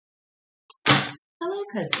Hello,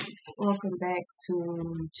 cousins. Welcome back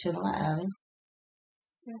to Chill Alley.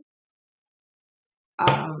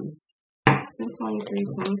 Um,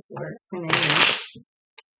 6:23:24, 10 a.m.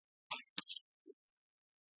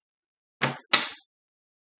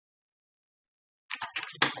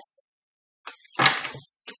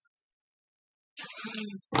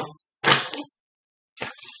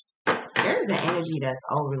 There's an energy that's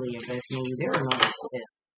overly invested in you. They're annoying as hell.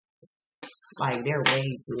 Like, they're way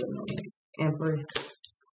too annoying. Empress.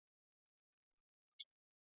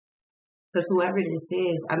 Because whoever this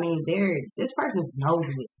is, I mean, this person's nosy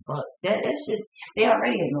as fuck. That shit, they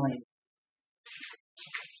already annoying.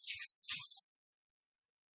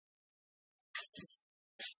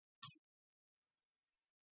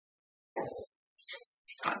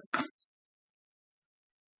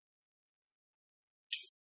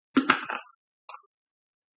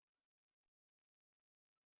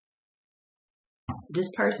 This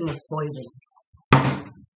person is poisonous.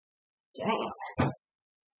 Damn. Come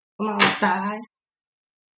on, thighs.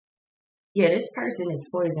 Yeah, this person is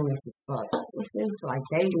poisonous as fuck. What's this? Like,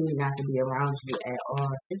 they need not to be around you at all.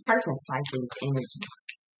 This person cycles energy.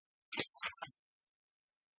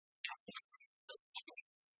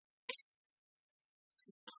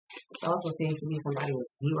 It also seems to be somebody with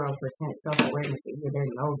 0% self-awareness. Either they're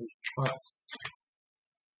nosy as fuck.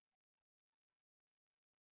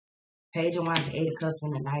 Page of Wands, Eight of Cups,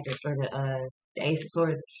 and the Knight for the Ace of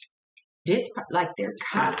Swords. Like, they're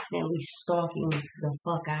constantly stalking the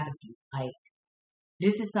fuck out of you. Like,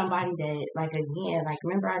 this is somebody that, like, again, like,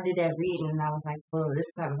 remember I did that reading and I was like, well,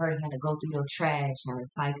 this type of person had to go through your trash and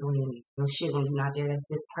recycling your shit when you're not there. That's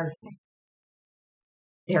this person.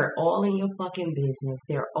 They're all in your fucking business.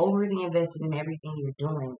 They're overly invested in everything you're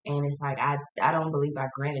doing. And it's like, I don't believe I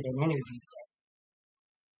granted an interview.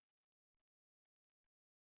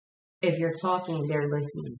 If you're talking, they're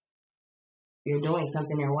listening. If you're doing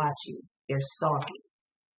something, they're watching. They're stalking.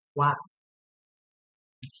 Why?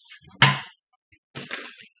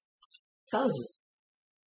 Told you.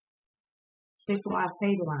 Six of Wands,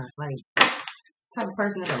 Page of Wands. Like, this type of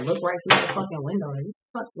person that'll look right through the fucking window.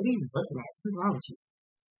 Like, what are you looking at? What's wrong with you?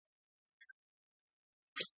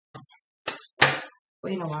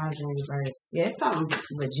 Queen of Wands in reverse. Yeah, it's something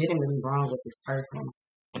legitimately wrong with this person.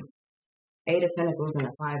 Eight of Pentacles and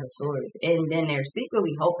the Five of Swords. And then they're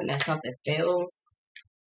secretly hoping that something fails.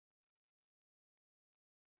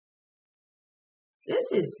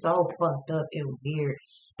 This is so fucked up and weird.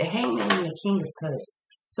 The Hangman and the King of Cups.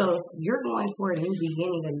 So you're going for a new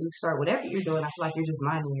beginning, a new start. Whatever you're doing, I feel like you're just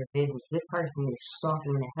minding your business. This person is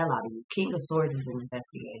stalking the hell out of you. King of Swords is an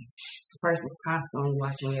investigator. This person's constantly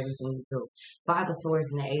watching everything you do. Five of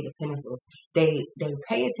Swords and the Eight of Pentacles. They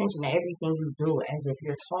pay attention to everything you do as if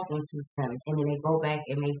you're talking to them, and then they go back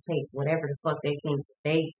and they take whatever the fuck they think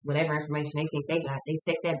whatever information they think they got, they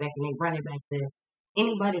take that back and they run it back to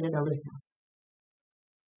anybody that'll listen.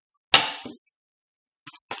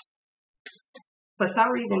 For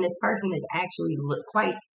some reason, this person is actually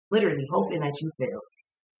quite literally hoping that you fail.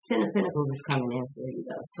 Ten of Pentacles is coming in for you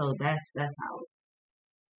though, so that's how.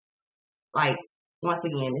 Like, once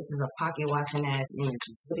again, this is a pocket watching ass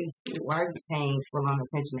energy. Why are you paying full on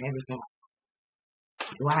attention to everything?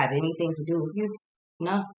 Do I have anything to do with you?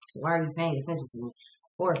 No. So why are you paying attention to me?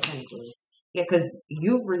 Four of Pentacles. Yeah, because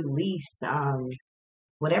you've released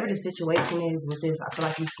whatever the situation is with this. I feel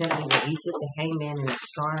like you simply released it. The Hangman and the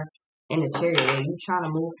Star in the Chariot. Yeah, you trying to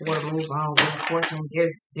move forward, move on with fortune.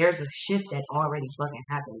 There's a shift that already fucking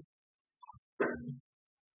happened.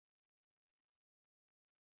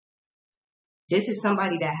 This is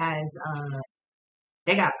somebody that has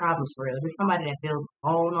they got problems for real. This is somebody that feels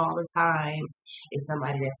alone all the time. It's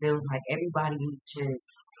somebody that feels like everybody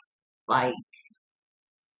just like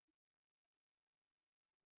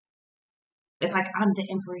it's like I'm the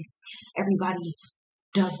empress. Everybody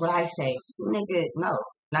does what I say. Nigga, no.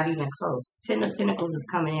 Not even close. Ten of Pentacles is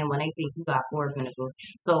coming in when they think you got Four of Pentacles.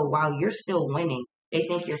 So while you're still winning, they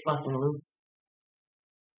think you're fucking losing.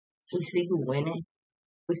 We see who winning.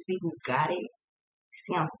 We see who got it.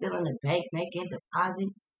 See, I'm still in the bank making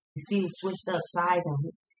deposits. We see who switched up sides and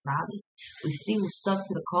who's solid. We see who stuck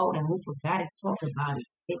to the code and who forgot to talk about it.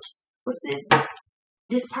 Bitch, what's this?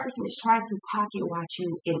 This person is trying to pocket watch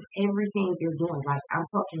you in everything you're doing. Like, I'm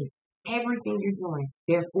talking everything you're doing.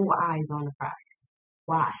 They're full eyes on the prize.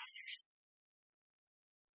 Why?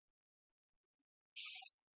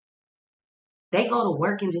 They go to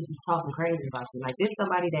work and just be talking crazy about you. Like, this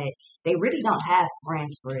somebody that they really don't have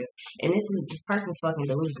friends for real. And this person's fucking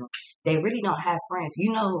delusional. They really don't have friends.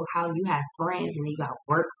 You know how you have friends and you got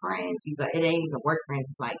work friends. It ain't even work friends.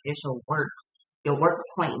 It's like this your work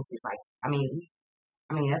acquaintances. Like, I mean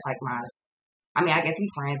that's like my I mean, I guess we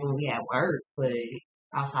friends when we at work, but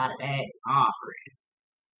outside of that, for real.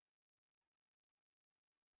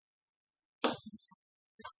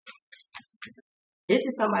 This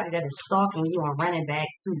is somebody that is stalking you and running back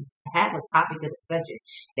to have a topic of discussion.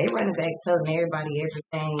 They running back telling everybody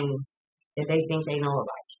everything that they think they know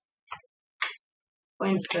about you.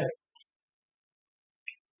 Queen of Cups.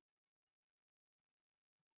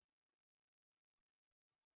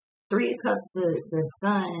 Three of Cups, the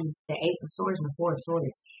Sun, the Ace of Swords, and the Four of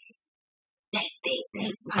Swords. They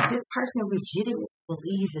like this person legitimately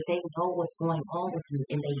believes that they know what's going on with you,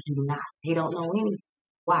 and they do not. They don't know anything.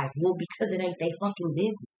 Why? Well, because it ain't they fucking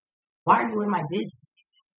business. Why are you in my business?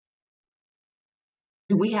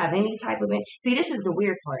 Do we have any type of see? This is the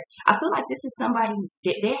weird part. I feel like this is somebody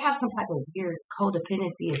that they have some type of weird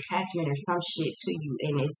codependency attachment or some shit to you,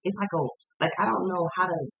 and it's like a like I don't know how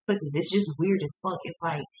to put this. It's just weird as fuck. It's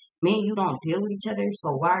like me and you don't deal with each other,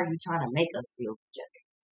 so why are you trying to make us deal with each other?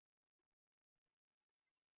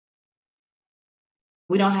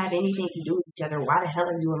 We don't have anything to do with each other. Why the hell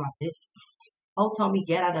are you in my business? Oh, told me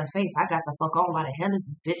get out of her face. I got the fuck on. Why the hell is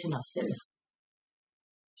this bitch in her feelings?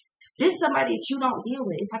 This is somebody that you don't deal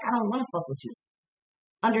with. It's like I don't want to fuck with you.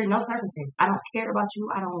 Under no circumstance. I don't care about you.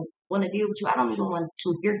 I don't want to deal with you. I don't even want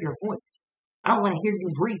to hear your voice. I don't want to hear you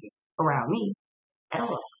breathing around me at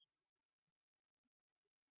all.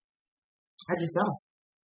 I just don't.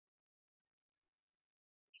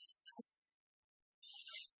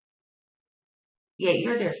 Yeah,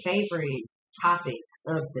 you're their favorite topic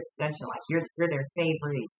of discussion. Like you're their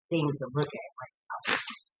favorite thing to look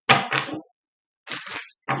at.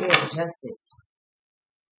 Yeah, justice.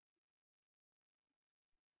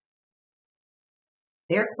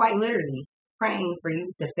 They're quite literally praying for you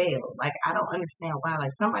to fail. Like I don't understand why.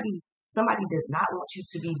 Like somebody does not want you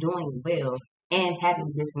to be doing well and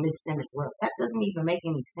having dismissed them as well. That doesn't even make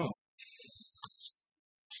any sense.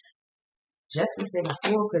 Justice and the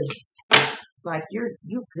Fool, because like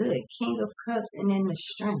you good. King of Cups and then the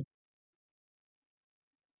Strength.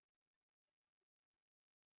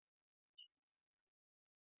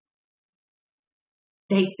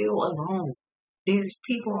 They feel alone. There's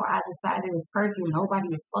people on either side of this person. Nobody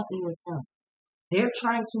is fucking with them. They're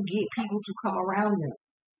trying to get people to come around them.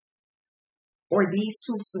 Or these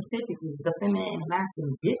two specifically, the feminine and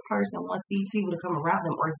masculine. This person wants these people to come around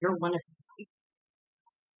them, or you're one of these people.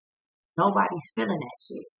 Nobody's feeling that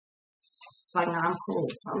shit. It's like, nah, I'm cool.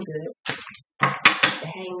 I'm good. The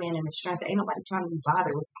Hangman and the Strength. Ain't nobody trying to be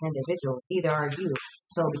bothered with this individual. Either are you.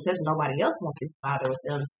 So because nobody else wants to be bothered with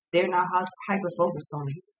them, they're not hyper focused on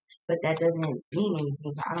you. But that doesn't mean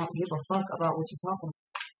anything. So I don't give a fuck about what you're talking about.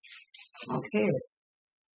 I don't care.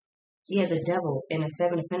 Yeah, the Devil and the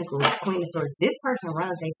Seven of Pentacles, Queen of Swords. This person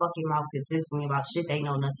runs their fucking mouth consistently about shit they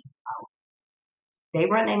know nothing about. They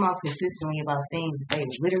run their mouth consistently about things that they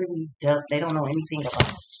literally they don't know anything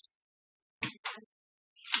about.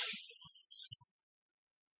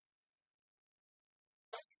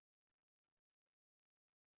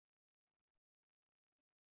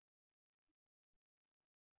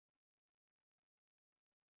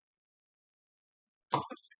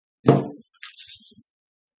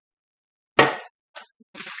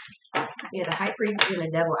 Yeah, the High Priestess and the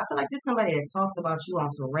Devil. I feel like there's somebody that talks about you on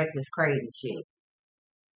some reckless, crazy shit.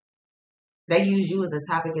 They use you as a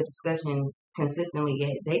topic of discussion consistently,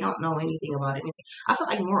 yet they don't know anything about anything. I feel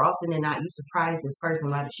like more often than not, you surprise this person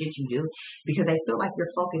by the shit you do because they feel like you're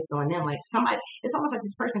focused on them. Like somebody, it's almost like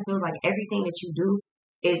this person feels like everything that you do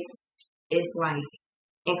is like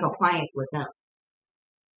in compliance with them.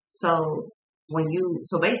 So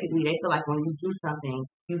so basically, they feel like when you do something,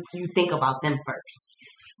 you think about them first.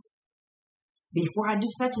 Before I do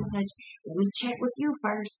such and such, let me check with you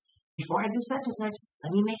first. Before I do such and such,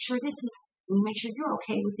 let me make sure let me make sure you're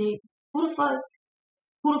okay with it. Who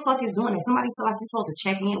the fuck is doing it? Somebody feel like you're supposed to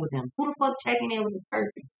check in with them. Who the fuck checking in with this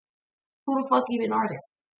person? Who the fuck even are they?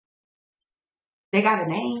 They got a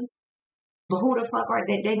name, but who the fuck are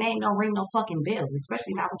they? Their name don't ring no fucking bells,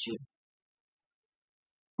 especially not with you.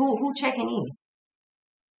 Who checking in?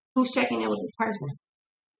 Who's checking in with this person?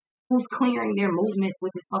 Who's clearing their movements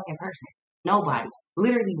with this fucking person? Nobody.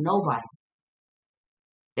 Literally nobody.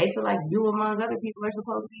 They feel like you among other people are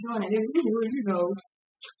supposed to be doing it. You know,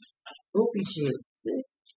 goofy shit.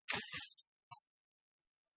 Sis.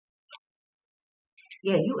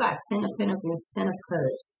 Yeah, you got 10 of Pentacles, 10 of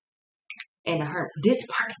Cups, and the Hurt. This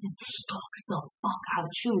person stalks the fuck out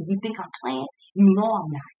you. You think I'm playing? You know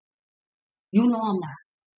I'm not. You know I'm not.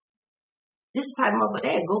 This is the type of motherfucker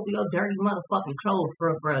that go through your dirty motherfucking clothes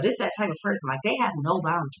for real. This is that type of person. Like they have no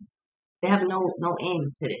boundaries. They have no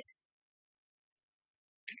end to this.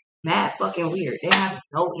 Mad fucking weird. They have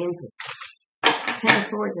no end to this. Ten of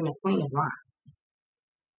Swords and the Queen of Wands.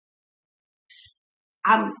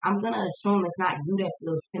 I'm gonna assume it's not you that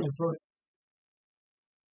feels Ten of Swords.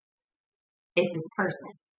 It's this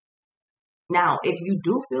person. Now, if you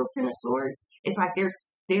do feel Ten of Swords, it's like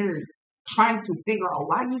they're trying to figure out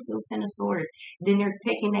why you feel Ten of Swords. Then they're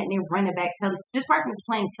taking that and they're running back. This person's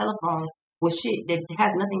playing telephone with shit that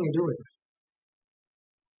has nothing to do with it.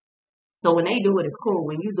 So when they do it, it's cool.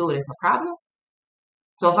 When you do it, it's a problem.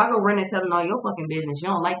 So if I go run and tell them all your fucking business, you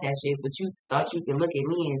don't like that shit, but you thought you could look at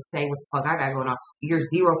me and say what the fuck I got going on. You're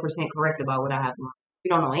 0% correct about what I have going on.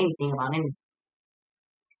 You don't know anything about anything.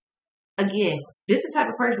 Again, this is the type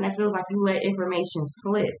of person that feels like you let information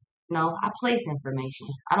slip. No, I place information.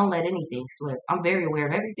 I don't let anything slip. I'm very aware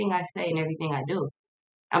of everything I say and everything I do.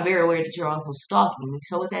 I'm very aware that you're also stalking me.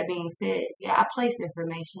 So with that being said, yeah, I place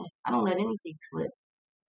information. I don't let anything slip.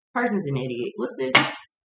 Person's an idiot. What's this?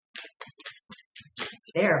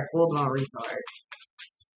 They're a full-blown retard.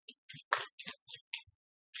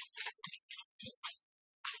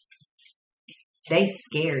 They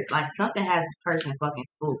scared. Like something has this person fucking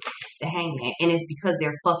spooked. The Hangman. And it's because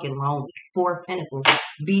they're fucking lonely. Four of Pentacles.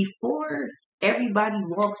 Before everybody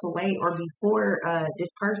walks away or before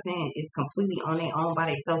this person is completely on their own by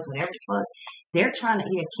themselves, whatever the fuck, they're trying to,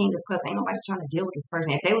 King of Cups. Ain't nobody trying to deal with this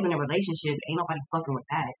person. If they was in a relationship, ain't nobody fucking with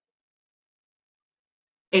that.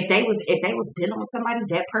 If they was dealing with somebody,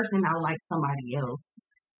 that person now like somebody else.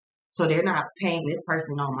 So they're not paying this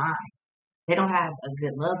person no mind. They don't have a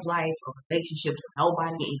good love life or relationship with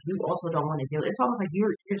nobody, and you also don't want to deal. It's almost like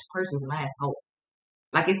you're this person's last hope.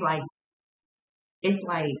 Like it's like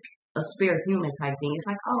a spare human type thing. It's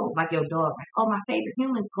like, oh, like your dog, like, oh, my favorite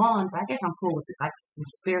human's gone, but I guess I'm cool with it. Like the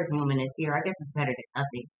spare human is here. I guess it's better than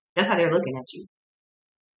nothing. That's how they're looking at you.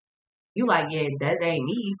 You like, yeah, that ain't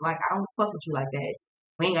me. Like I don't fuck with you like that.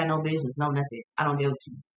 We ain't got no business, no nothing. I don't deal with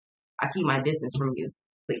you. I keep my distance from you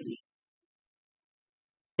completely.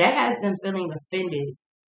 That has them feeling offended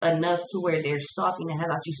enough to where they're stalking the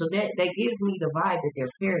hell out you. So that gives me the vibe that they're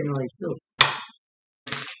paranoid too.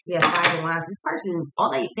 Yeah, Five of Wands. This person,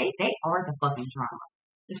 they are the fucking drama.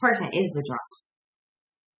 This person is the drama.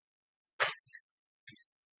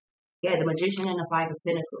 Yeah, the Magician and the Five of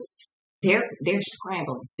Pentacles. They're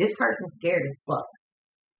scrambling. This person's scared as fuck.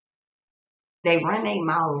 They run their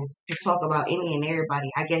mouth to talk about any and everybody.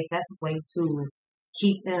 I guess that's a way to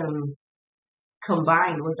keep them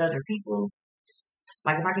combined with other people.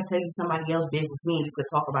 Like if I could tell you somebody else's business, me and you could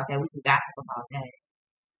talk about that. We can gossip about that.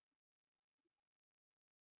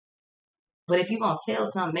 But if you're gonna tell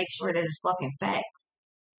something, make sure that it's fucking facts.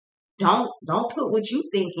 Don't put what you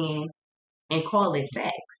think in and call it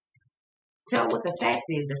facts. Tell what the facts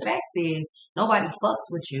is. The facts is nobody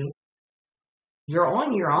fucks with you. You're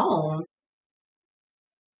on your own.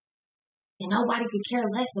 And nobody could care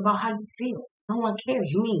less about how you feel. No one cares.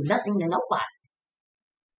 You mean nothing to nobody.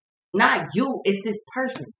 Not you, it's this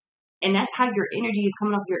person. And that's how your energy is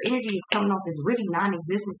coming off. Your energy is coming off as really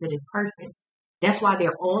non-existent to this person. That's why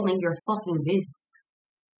they're all in your fucking business.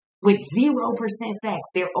 With 0% facts,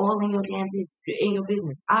 they're all in your damn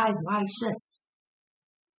business. Eyes wide shut.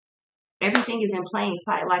 Everything is in plain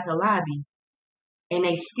sight like a lobby. And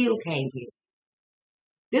they still can't get it.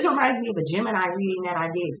 This reminds me of a Gemini reading that I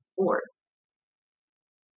did before.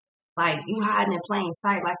 Like, you hiding in plain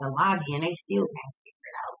sight like a lobby and they still can't figure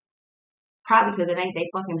it out. Probably because it ain't their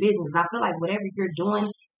fucking business. And I feel like whatever you're doing,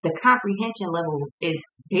 the comprehension level is,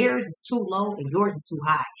 theirs is too low and yours is too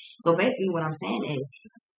high. So basically what I'm saying is,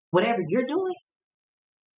 whatever you're doing,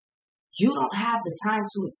 you don't have the time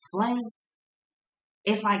to explain.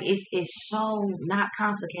 It's like, it's so not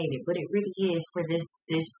complicated, but it really is for this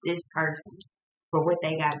person, for what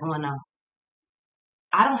they got going on.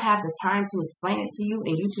 I don't have the time to explain it to you,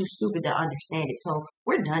 and you too stupid to understand it. So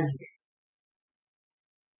we're done here.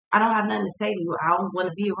 I don't have nothing to say to you. I don't want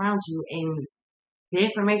to be around you, and the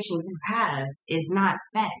information you have is not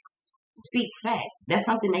facts. Speak facts. That's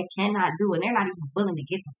something they cannot do, and they're not even willing to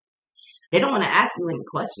get the facts. They don't want to ask you any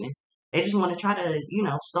questions. They just want to try to,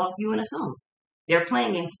 stalk you and assume. They're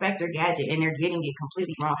playing Inspector Gadget, and they're getting it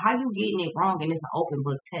completely wrong. How you getting it wrong, and it's an open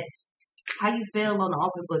book test? How you fail on the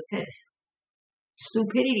open book test?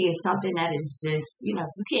 Stupidity is something that is just, you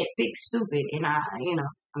can't fix stupid. And I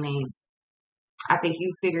think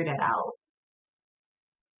you figured that out.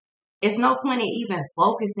 It's no point in even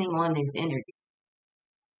focusing on this energy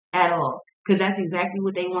at all. Because that's exactly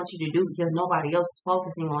what they want you to do, because nobody else is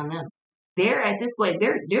focusing on them. They're at this point,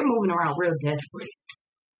 they're moving around real desperate.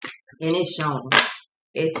 And it's showing.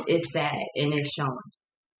 It's sad and it's showing.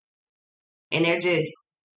 And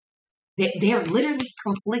they're literally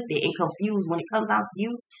conflicted and confused when it comes down to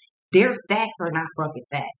you. Their facts are not fucking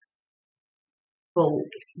facts. But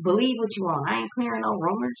believe what you want. I ain't clearing no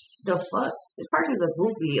rumors. The fuck? This person's a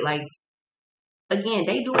goofy. Like, again,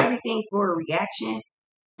 they do everything for a reaction.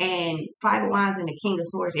 And Five of Wands and the King of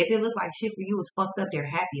Swords, if it looked like shit for you was fucked up, they're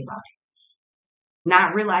happy about it.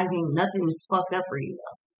 Not realizing nothing is fucked up for you,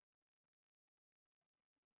 though.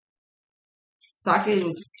 So I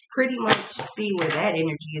can pretty much see where that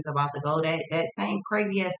energy is about to go. That same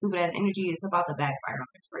crazy ass, stupid ass energy is about to backfire on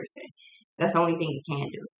this person. That's the only thing it can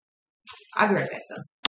do. I'll be right back, though.